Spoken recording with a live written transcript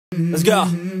Let's go.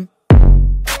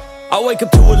 I wake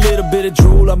up to a little bit of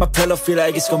drool on my pillow, feel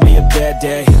like it's gonna be a bad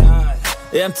day.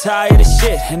 Yeah, I'm tired of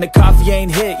shit, and the coffee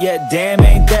ain't hit yet, damn,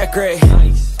 ain't that great.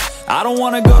 I don't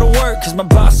wanna go to work, cause my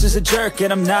boss is a jerk,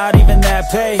 and I'm not even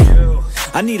that paid.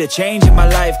 I need a change in my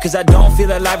life, cause I don't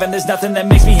feel alive, and there's nothing that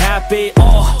makes me happy.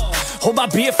 Hold my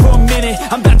beer for a minute,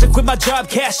 I'm about to quit my job,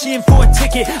 cash in for a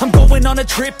ticket. I'm going on a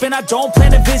trip and I don't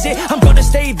plan to visit. I'm gonna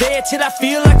stay there till I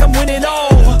feel like I'm winning,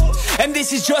 and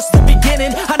this is just the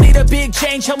beginning. I need a big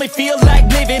change, help me feel like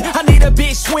living. I need a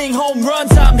big swing, home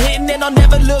runs I'm hitting, and I'll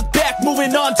never look back,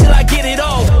 moving on till I get it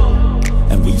all.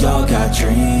 And we all got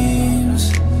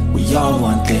dreams, we all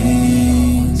want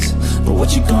things, but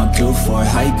what you gonna do for it?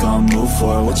 How you gonna move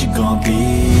for it? What you gonna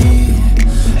be?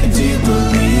 And do you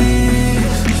believe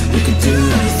you can do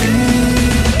anything?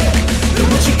 Then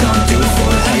what you gonna do for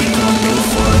it? How you gonna move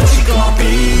for it? What you gonna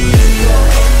be?